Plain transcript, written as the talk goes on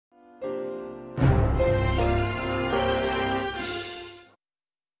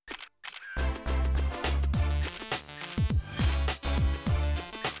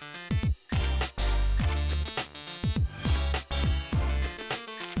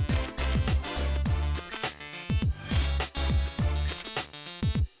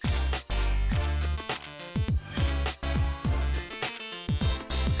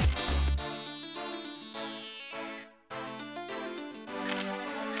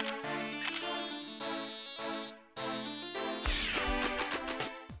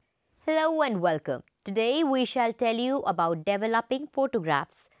Hello and welcome. Today we shall tell you about developing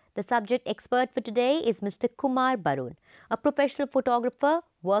photographs. The subject expert for today is Mr. Kumar Barun, a professional photographer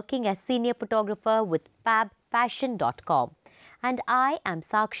working as senior photographer with pabfashion.com. And I am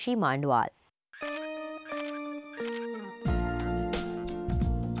Sakshi Mandwal.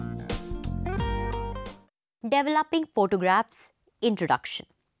 Developing photographs. Introduction.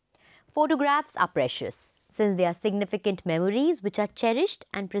 Photographs are precious since they are significant memories which are cherished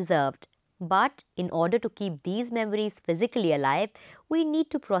and preserved. But in order to keep these memories physically alive, we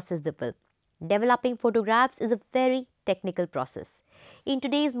need to process the film. Developing photographs is a very technical process. In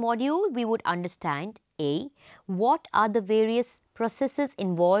today's module, we would understand A. What are the various processes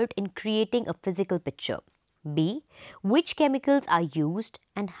involved in creating a physical picture? B. Which chemicals are used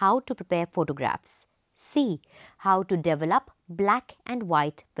and how to prepare photographs? C. How to develop black and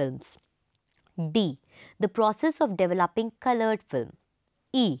white films. D. The process of developing colored film.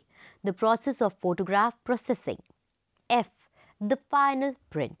 E. The process of photograph processing. F. The final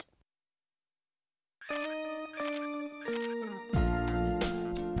print.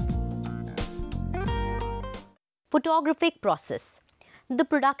 Photographic process. The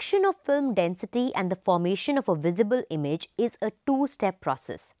production of film density and the formation of a visible image is a two-step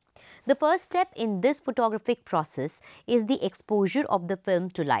process. The first step in this photographic process is the exposure of the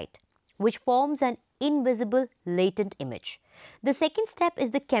film to light, which forms an invisible latent image. The second step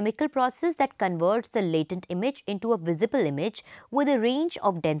is the chemical process that converts the latent image into a visible image with a range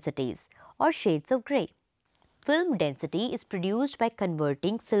of densities or shades of grey. Film density is produced by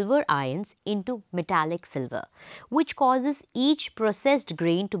converting silver ions into metallic silver, which causes each processed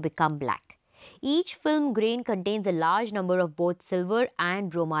grain to become black. Each film grain contains a large number of both silver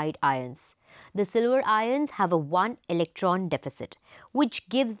and bromide ions. The silver ions have a 1 electron deficit, which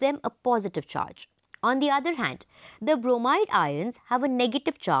gives them a positive charge. On the other hand, the bromide ions have a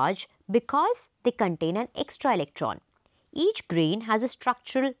negative charge because they contain an extra electron. Each grain has a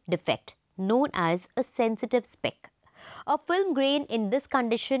structural defect known as a sensitive speck. A film grain in this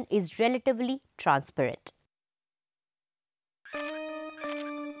condition is relatively transparent.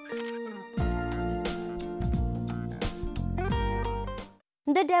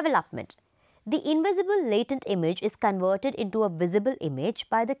 The development. The invisible latent image is converted into a visible image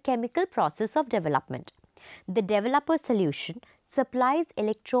by the chemical process of development. The developer solution supplies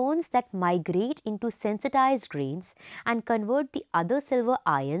electrons that migrate into sensitized grains and convert the other silver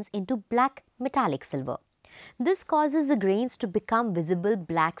ions into black metallic silver. This causes the grains to become visible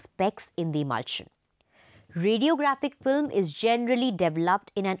black specks in the emulsion. Radiographic film is generally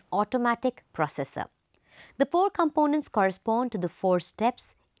developed in an automatic processor. The four components correspond to the four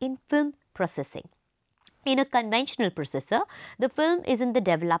steps in film processing. In a conventional processor, the film is in the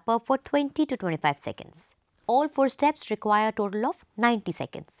developer for 20 to 25 seconds. All four steps require a total of 90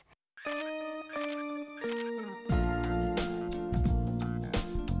 seconds.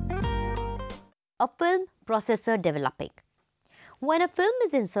 A film processor developing. When a film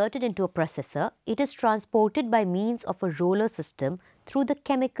is inserted into a processor, it is transported by means of a roller system through the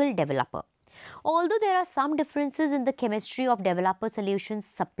chemical developer. Although there are some differences in the chemistry of developer solutions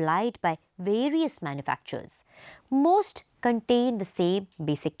supplied by various manufacturers, most contain the same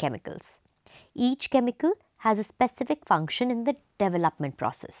basic chemicals. Each chemical has a specific function in the development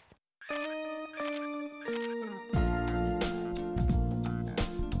process.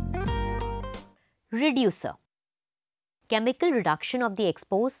 Reducer. Chemical reduction of the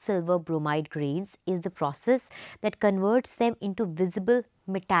exposed silver bromide grains is the process that converts them into visible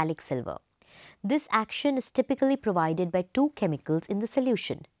metallic silver. This action is typically provided by two chemicals in the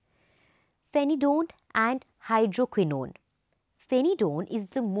solution, phenidone and hydroquinone. Phenidone is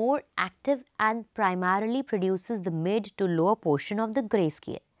the more active and primarily produces the mid to lower portion of the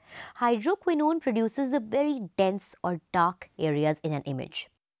grayscale. Hydroquinone produces the very dense or dark areas in an image.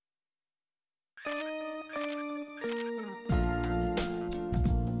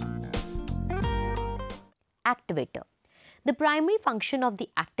 Activator. The primary function of the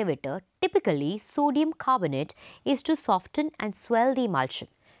activator, typically sodium carbonate, is to soften and swell the emulsion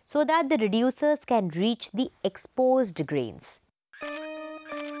so that the reducers can reach the exposed grains.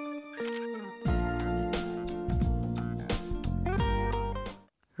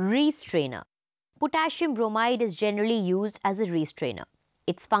 Restrainer. Potassium bromide is generally used as a restrainer.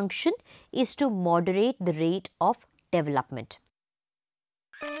 Its function is to moderate the rate of development.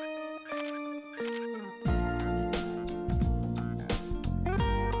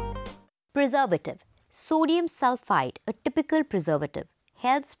 Preservative. Sodium sulfite, a typical preservative,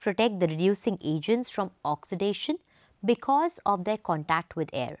 helps protect the reducing agents from oxidation because of their contact with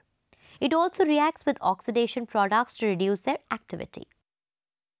air. It also reacts with oxidation products to reduce their activity.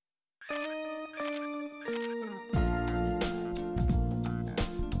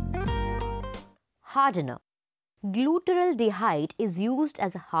 Hardener. Glutaraldehyde is used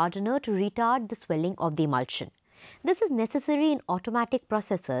as a hardener to retard the swelling of the emulsion. This is necessary in automatic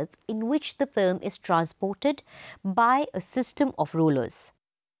processes in which the film is transported by a system of rollers.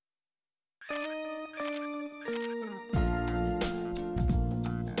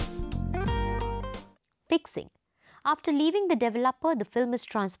 Fixing. After leaving the developer, the film is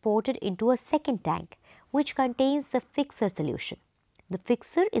transported into a second tank, which contains the fixer solution. The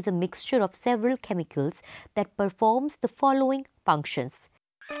fixer is a mixture of several chemicals that performs the following functions.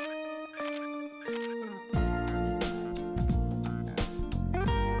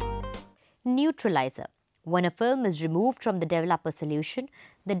 Neutralizer. When a film is removed from the developer solution,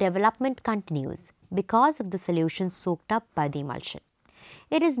 the development continues because of the solution soaked up by the emulsion.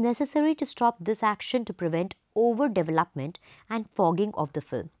 It is necessary to stop this action to prevent overdevelopment and fogging of the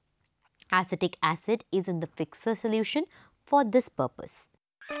film. Acetic acid is in the fixer solution for this purpose.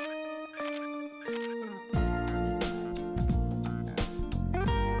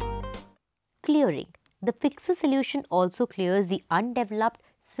 Clearing. The fixer solution also clears the undeveloped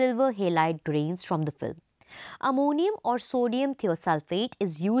silver halide grains from the film. Ammonium or sodium thiosulfate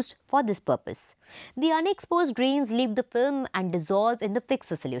is used for this purpose. The unexposed grains leave the film and dissolve in the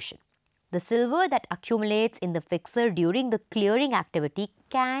fixer solution. The silver that accumulates in the fixer during the clearing activity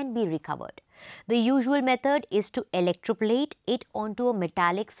can be recovered. The usual method is to electroplate it onto a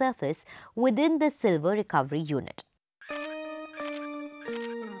metallic surface within the silver recovery unit.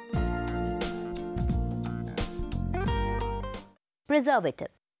 Preservative.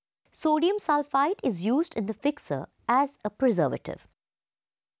 Sodium sulfite is used in the fixer as a preservative.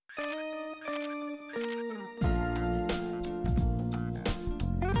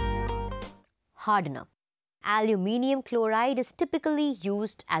 Hardener. Aluminium chloride is typically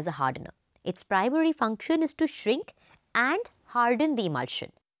used as a hardener. Its primary function is to shrink and harden the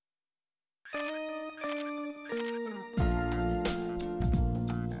emulsion.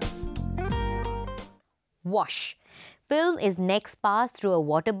 Wash. Film is next passed through a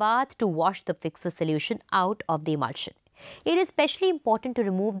water bath to wash the fixer solution out of the emulsion. It is especially important to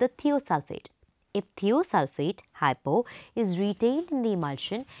remove the thiosulfate. If thiosulfate, hypo, is retained in the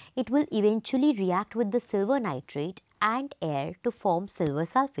emulsion, it will eventually react with the silver nitrate and air to form silver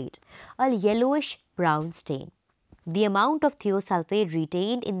sulfate, a yellowish brown stain. The amount of thiosulfate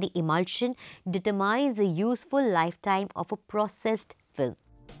retained in the emulsion determines the useful lifetime of a processed film.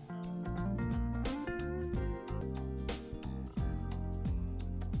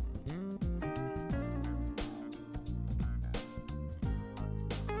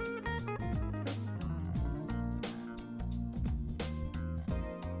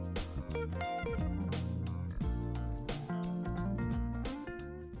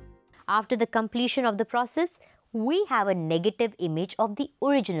 After the completion of the process, we have a negative image of the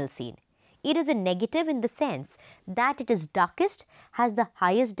original scene. It is a negative in the sense that it is darkest, has the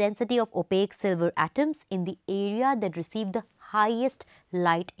highest density of opaque silver atoms in the area that receive the highest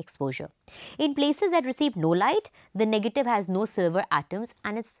light exposure. In places that receive no light, the negative has no silver atoms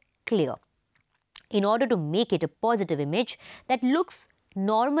and is clear. In order to make it a positive image that looks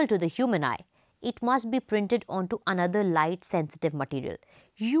normal to the human eye, it must be printed onto another light-sensitive material,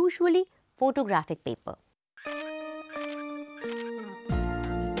 usually photographic paper.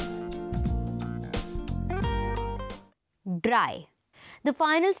 Dry. The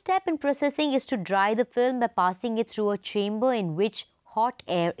final step in processing is to dry the film by passing it through a chamber in which hot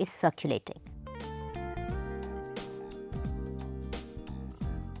air is circulating.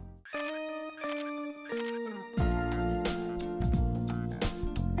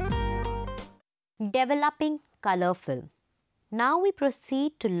 Developing color film. Now we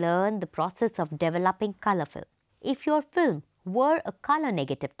proceed to learn the process of developing color film. If your film were a color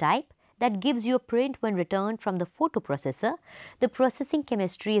negative type that gives you a print when returned from the photoprocessor, the processing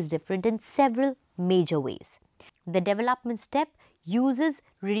chemistry is different in several major ways. The development step uses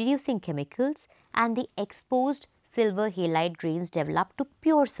reducing chemicals and the exposed silver halide grains develop to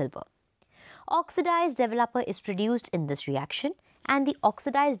pure silver. Oxidized developer is produced in this reaction, and the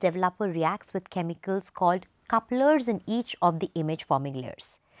oxidized developer reacts with chemicals called couplers in each of the image forming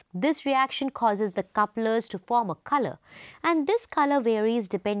layers. This reaction causes the couplers to form a color, and this color varies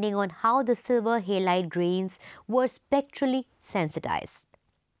depending on how the silver halide grains were spectrally sensitized.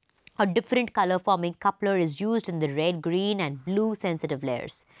 A different color forming coupler is used in the red, green and blue sensitive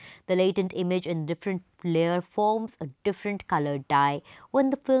layers. The latent image in different layer forms a different colored dye when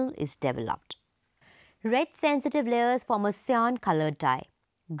the film is developed. Red sensitive layers form a cyan colored dye.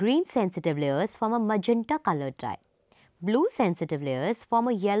 Green sensitive layers form a magenta colored dye. Blue sensitive layers form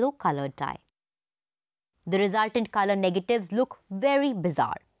a yellow colored dye. The resultant color negatives look very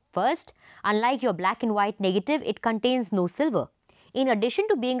bizarre. First, unlike your black and white negative, it contains no silver. In addition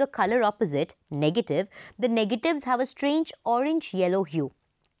to being a color opposite, negative, the negatives have a strange orange-yellow hue.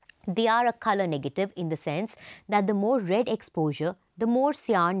 They are a color negative in the sense that the more red exposure, the more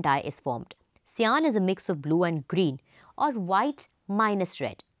cyan dye is formed. Cyan is a mix of blue and green, or white minus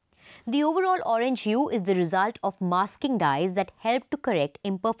red. The overall orange hue is the result of masking dyes that help to correct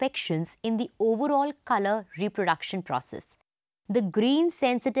imperfections in the overall color reproduction process. The green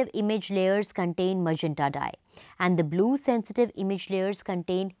sensitive image layers contain magenta dye and the blue sensitive image layers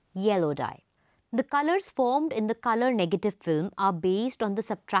contain yellow dye. The colors formed in the color negative film are based on the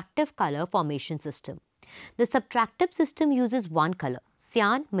subtractive color formation system. The subtractive system uses one color,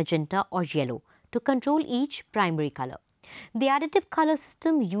 cyan, magenta or yellow, to control each primary color. The additive color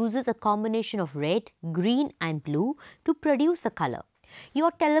system uses a combination of red, green and blue to produce a color.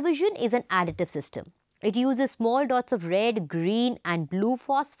 Your television is an additive system. It uses small dots of red, green and blue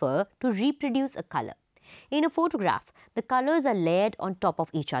phosphor to reproduce a color. In a photograph, the colors are layered on top of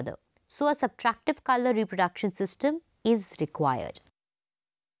each other. So a subtractive color reproduction system is required.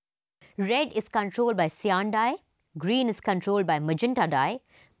 Red is controlled by cyan dye, green is controlled by magenta dye,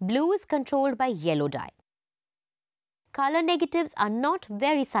 blue is controlled by yellow dye. Color negatives are not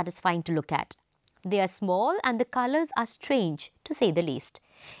very satisfying to look at. They are small and the colors are strange, to say the least.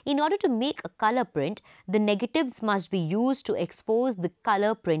 In order to make a color print, the negatives must be used to expose the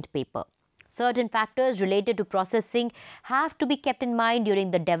color print paper. Certain factors related to processing have to be kept in mind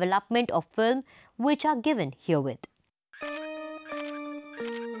during the development of film, which are given herewith.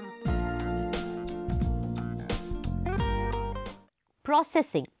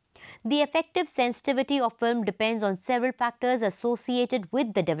 Processing. The effective sensitivity of film depends on several factors associated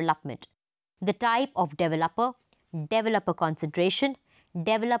with the development. The type of developer, developer concentration,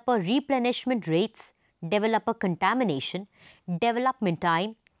 developer replenishment rates, developer contamination, development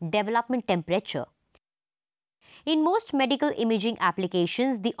time, development temperature. In most medical imaging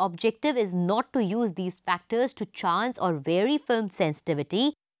applications, the objective is not to use these factors to chance or vary film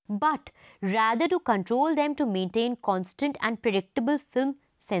sensitivity, but rather to control them to maintain constant and predictable film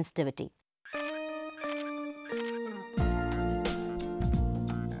sensitivity.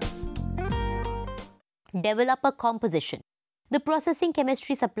 Developer composition. The processing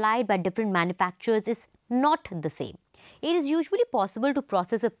chemistry supplied by different manufacturers is not the same. It is usually possible to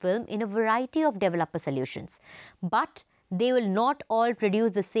process a film in a variety of developer solutions, but they will not all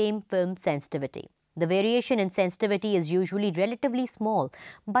produce the same film sensitivity. The variation in sensitivity is usually relatively small,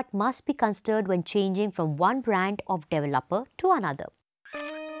 but must be considered when changing from one brand of developer to another.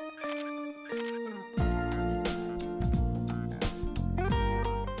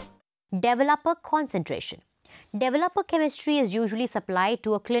 Developer concentration. Developer chemistry is usually supplied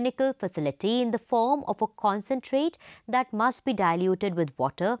to a clinical facility in the form of a concentrate that must be diluted with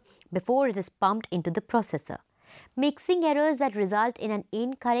water before it is pumped into the processor. Mixing errors that result in an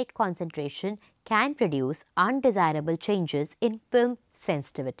incorrect concentration can produce undesirable changes in film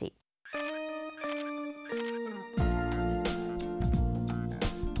sensitivity.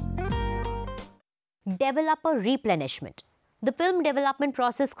 Developer replenishment. The film development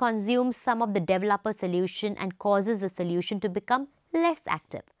process consumes some of the developer solution and causes the solution to become less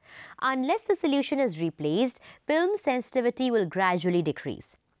active. Unless the solution is replaced, film sensitivity will gradually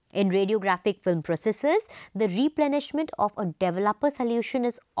decrease. In radiographic film processes, the replenishment of a developer solution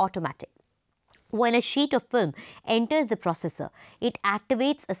is automatic. When a sheet of film enters the processor, it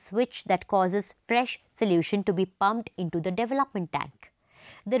activates a switch that causes fresh solution to be pumped into the development tank.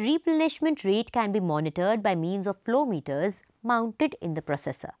 The replenishment rate can be monitored by means of flow meters mounted in the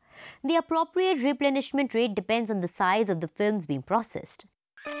processor. The appropriate replenishment rate depends on the size of the films being processed.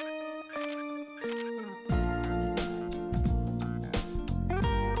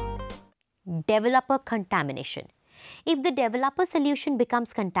 Developer contamination. If the developer solution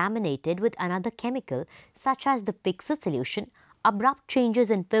becomes contaminated with another chemical, such as the fixer solution, abrupt changes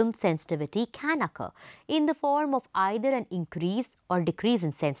in film sensitivity can occur in the form of either an increase or decrease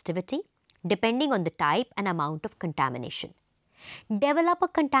in sensitivity, depending on the type and amount of contamination. Developer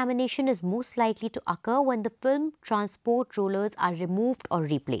contamination is most likely to occur when the film transport rollers are removed or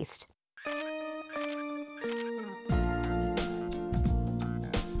replaced.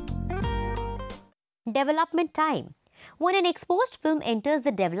 Development time. When an exposed film enters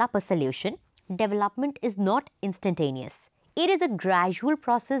the developer solution, development is not instantaneous. It is a gradual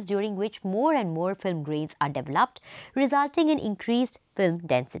process during which more and more film grains are developed, resulting in increased film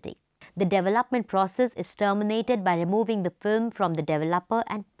density. The development process is terminated by removing the film from the developer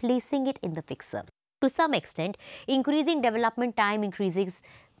and placing it in the fixer. To some extent, increasing development time increases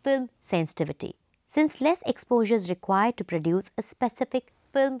film sensitivity, since less exposure is required to produce a specific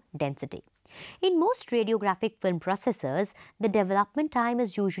film density. In most radiographic film processors, the development time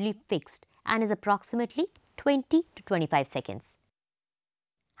is usually fixed and is approximately 20 to 25 seconds.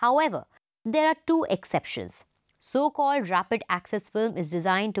 However, there are two exceptions. So-called rapid access film is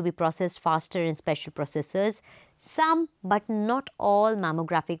designed to be processed faster in special processors. Some, but not all,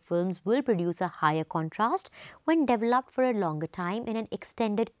 mammographic films will produce a higher contrast when developed for a longer time in an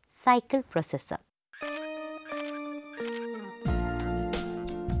extended cycle processor.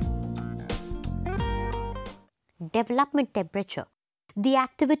 Development temperature. The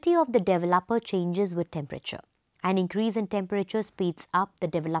activity of the developer changes with temperature. An increase in temperature speeds up the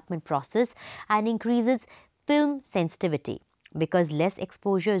development process and increases film sensitivity because less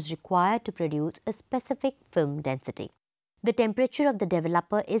exposure is required to produce a specific film density. The temperature of the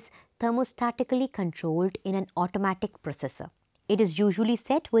developer is thermostatically controlled in an automatic processor. It is usually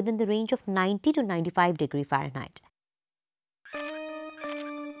set within the range of 90 to 95 degrees Fahrenheit.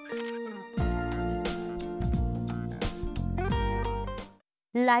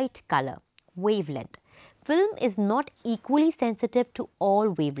 Light color, wavelength. Film is not equally sensitive to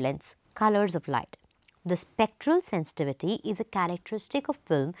all wavelengths, colors of light. The spectral sensitivity is a characteristic of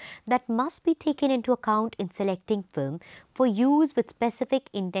film that must be taken into account in selecting film for use with specific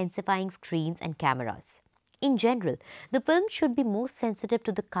intensifying screens and cameras. In general, the film should be most sensitive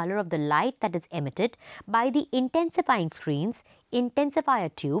to the color of the light that is emitted by the intensifying screens,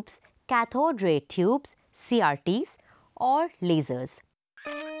 intensifier tubes, cathode ray tubes, CRTs, or lasers.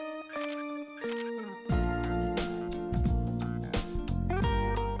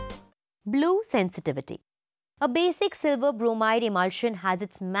 Blue sensitivity. A basic silver bromide emulsion has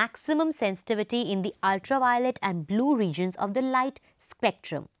its maximum sensitivity in the ultraviolet and blue regions of the light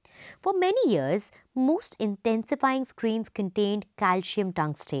spectrum. For many years, most intensifying screens contained calcium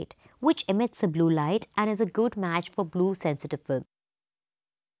tungstate, which emits a blue light and is a good match for blue sensitive film.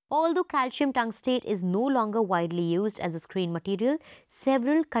 Although calcium tungstate is no longer widely used as a screen material,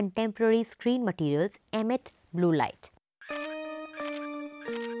 several contemporary screen materials emit blue light.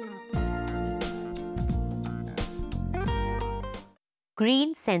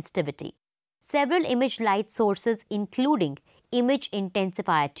 Green sensitivity. Several image light sources including image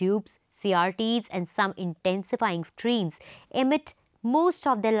intensifier tubes, CRTs and some intensifying screens emit most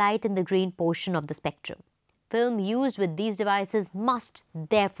of their light in the green portion of the spectrum. Film used with these devices must,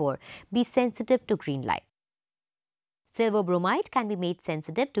 therefore, be sensitive to green light. Silver bromide can be made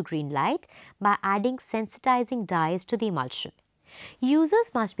sensitive to green light by adding sensitizing dyes to the emulsion.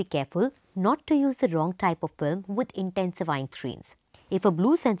 Users must be careful not to use the wrong type of film with intensifying screens. If a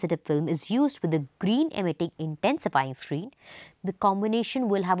blue sensitive film is used with a green emitting intensifying screen, the combination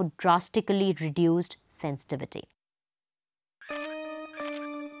will have a drastically reduced sensitivity.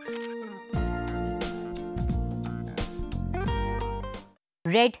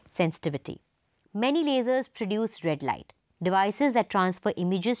 Red sensitivity. Many lasers produce red light. Devices that transfer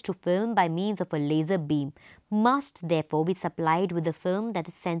images to film by means of a laser beam must therefore be supplied with a film that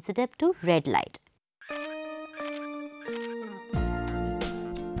is sensitive to red light.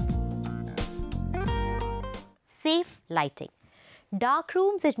 Safe lighting. Dark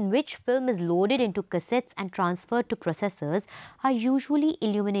rooms in which film is loaded into cassettes and transferred to processors are usually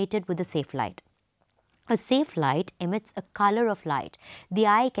illuminated with a safe light. A safe light emits a color of light the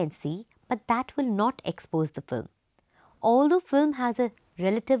eye can see, but that will not expose the film. Although film has a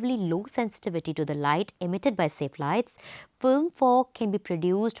relatively low sensitivity to the light emitted by safe lights, film fog can be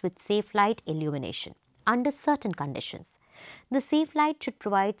produced with safe light illumination under certain conditions. The safe light should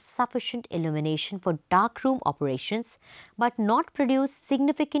provide sufficient illumination for darkroom operations but not produce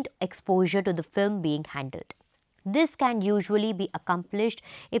significant exposure to the film being handled. This can usually be accomplished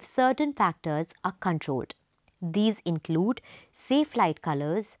if certain factors are controlled. These include safe light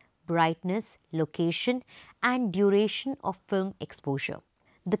colors, brightness, location, and duration of film exposure.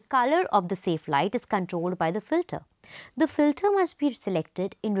 The color of the safe light is controlled by the filter. The filter must be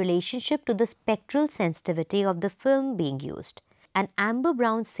selected in relationship to the spectral sensitivity of the film being used. An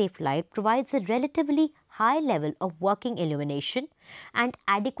amber-brown safe light provides a relatively high level of working illumination and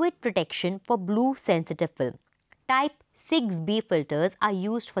adequate protection for blue-sensitive film. Type 6B filters are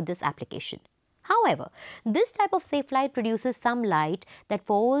used for this application. However, this type of safe light produces some light that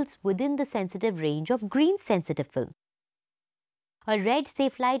falls within the sensitive range of green-sensitive film. A red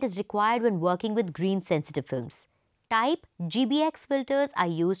safe light is required when working with green-sensitive films. Type GBX filters are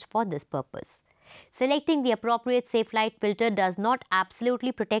used for this purpose. Selecting the appropriate safe light filter does not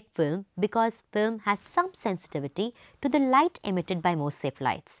absolutely protect film because film has some sensitivity to the light emitted by most safe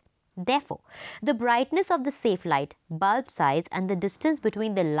lights. Therefore, the brightness of the safe light, bulb size and the distance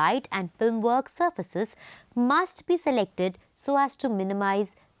between the light and film work surfaces must be selected so as to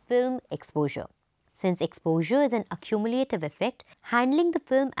minimize film exposure. Since exposure is an accumulative effect, handling the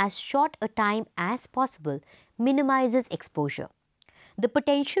film as short a time as possible minimizes exposure. The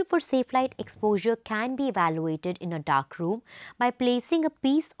potential for safe light exposure can be evaluated in a dark room by placing a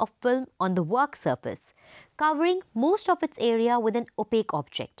piece of film on the work surface, covering most of its area with an opaque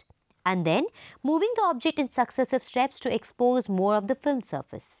object, and then moving the object in successive steps to expose more of the film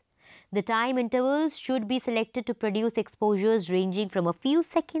surface. The time intervals should be selected to produce exposures ranging from a few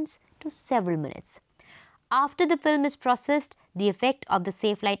seconds to several minutes. After the film is processed, the effect of the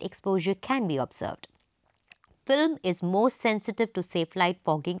safe light exposure can be observed. Film is most sensitive to safe light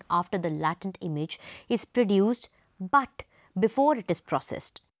fogging after the latent image is produced but before it is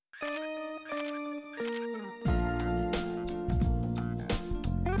processed.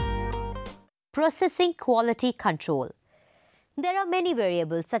 Processing quality control. There are many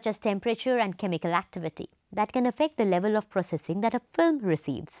variables such as temperature and chemical activity that can affect the level of processing that a film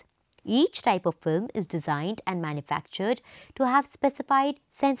receives. Each type of film is designed and manufactured to have specified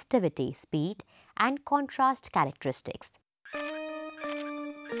sensitivity, speed, and contrast characteristics.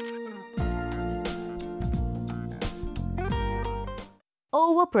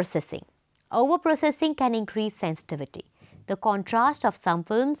 Overprocessing. Overprocessing can increase sensitivity. The contrast of some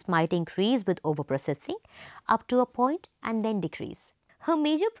films might increase with overprocessing up to a point and then decrease. A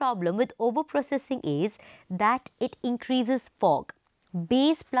major problem with overprocessing is that it increases fog,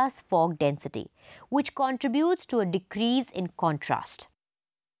 base plus fog density, which contributes to a decrease in contrast.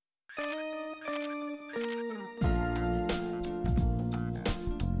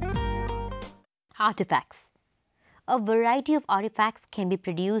 Artifacts. A variety of artifacts can be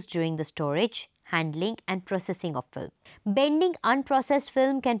produced during the storage, handling and processing of film. Bending unprocessed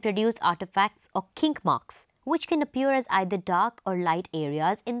film can produce artifacts or kink marks, which can appear as either dark or light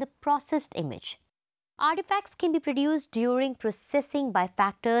areas in the processed image. Artifacts can be produced during processing by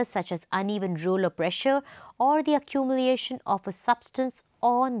factors such as uneven roller pressure or the accumulation of a substance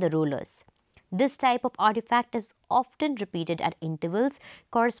on the rollers. This type of artifact is often repeated at intervals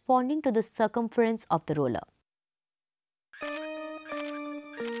corresponding to the circumference of the roller.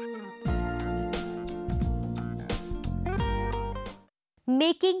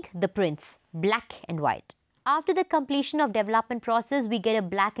 Making the prints black and white. After the completion of development process, we get a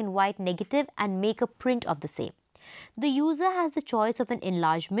black and white negative and make a print of the same. The user has the choice of an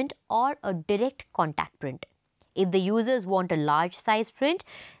enlargement or a direct contact print. If the users want a large size print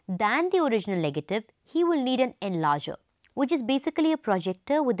than the original negative, he will need an enlarger, which is basically a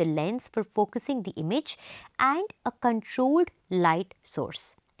projector with a lens for focusing the image and a controlled light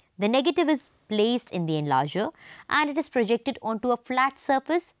source. The negative is placed in the enlarger and it is projected onto a flat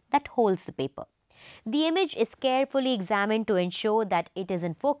surface that holds the paper. The image is carefully examined to ensure that it is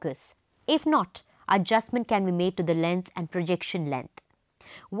in focus. If not, adjustment can be made to the lens and projection length.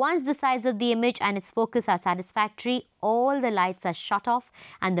 Once the size of the image and its focus are satisfactory, all the lights are shut off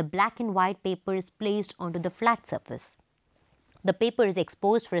and the black and white paper is placed onto the flat surface. The paper is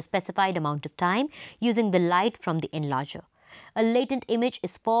exposed for a specified amount of time using the light from the enlarger. A latent image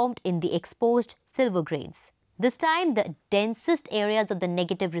is formed in the exposed silver grains. This time, the densest areas of the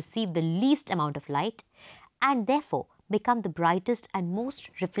negative receive the least amount of light and therefore become the brightest and most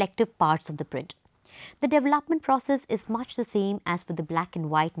reflective parts of the print. The development process is much the same as for the black and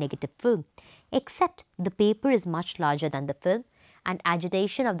white negative film, except the paper is much larger than the film and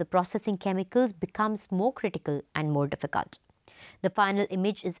agitation of the processing chemicals becomes more critical and more difficult. The final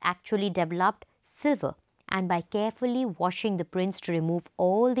image is actually developed silver, and by carefully washing the prints to remove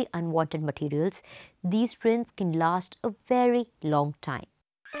all the unwanted materials, these prints can last a very long time.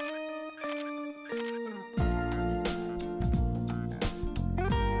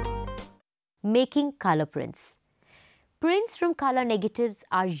 Making color prints. Prints from color negatives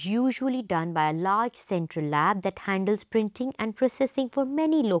are usually done by a large central lab that handles printing and processing for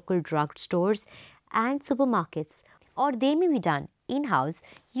many local drug stores and supermarkets, or they may be done in-house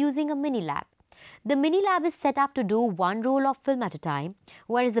using a mini lab. The mini lab is set up to do one roll of film at a time,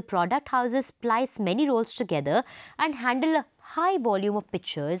 whereas the product houses splice many rolls together and handle a high volume of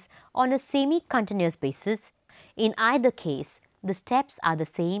pictures on a semi-continuous basis. In either case, the steps are the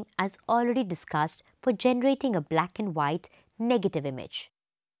same as already discussed for generating a black and white negative image.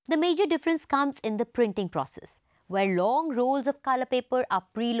 The major difference comes in the printing process, where long rolls of color paper are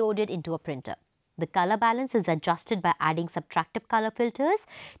preloaded into a printer. The color balance is adjusted by adding subtractive color filters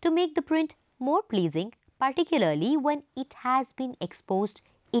to make the print more pleasing, particularly when it has been exposed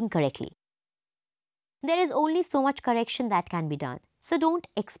incorrectly. There is only so much correction that can be done. So don't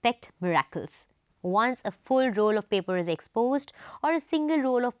expect miracles. Once a full roll of paper is exposed or a single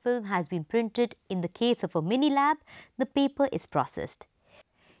roll of film has been printed, in the case of a mini lab, the paper is processed.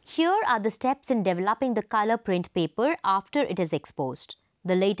 Here are the steps in developing the color print paper after it is exposed.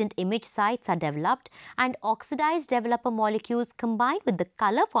 The latent image sites are developed and oxidized developer molecules combine with the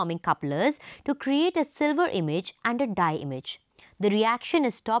color forming couplers to create a silver image and a dye image. The reaction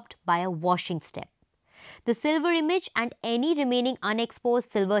is stopped by a washing step. The silver image and any remaining unexposed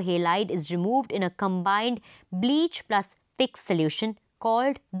silver halide is removed in a combined bleach plus fix solution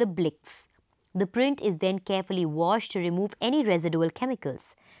called the Blix. The print is then carefully washed to remove any residual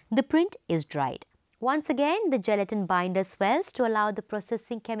chemicals. The print is dried. Once again, the gelatin binder swells to allow the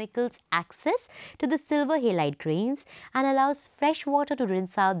processing chemicals access to the silver halide grains and allows fresh water to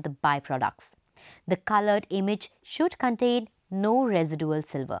rinse out the byproducts. The colored image should contain no residual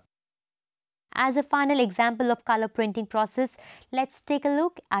silver. As a final example of color printing process, let's take a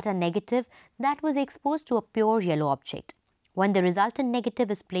look at a negative that was exposed to a pure yellow object. When the resultant negative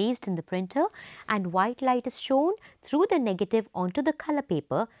is placed in the printer and white light is shown through the negative onto the color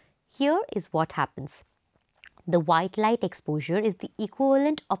paper, here is what happens. The white light exposure is the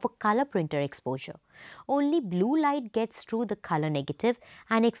equivalent of a color printer exposure. Only blue light gets through the color negative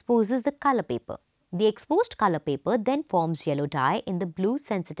and exposes the color paper. The exposed color paper then forms yellow dye in the blue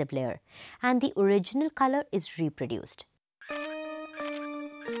sensitive layer and the original color is reproduced.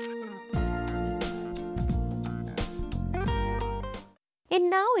 And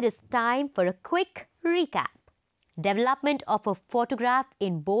now it is time for a quick recap. Development of a photograph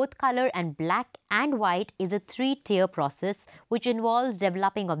in both color and black and white is a three-tier process which involves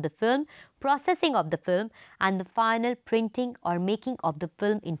developing of the film, processing of the film, and the final printing or making of the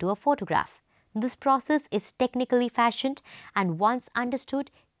film into a photograph. This process is technically fashioned and once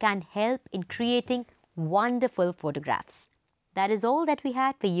understood can help in creating wonderful photographs. That is all that we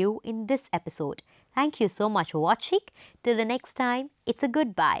had for you in this episode. Thank you so much for watching. Till the next time, it's a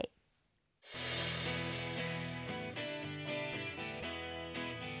goodbye.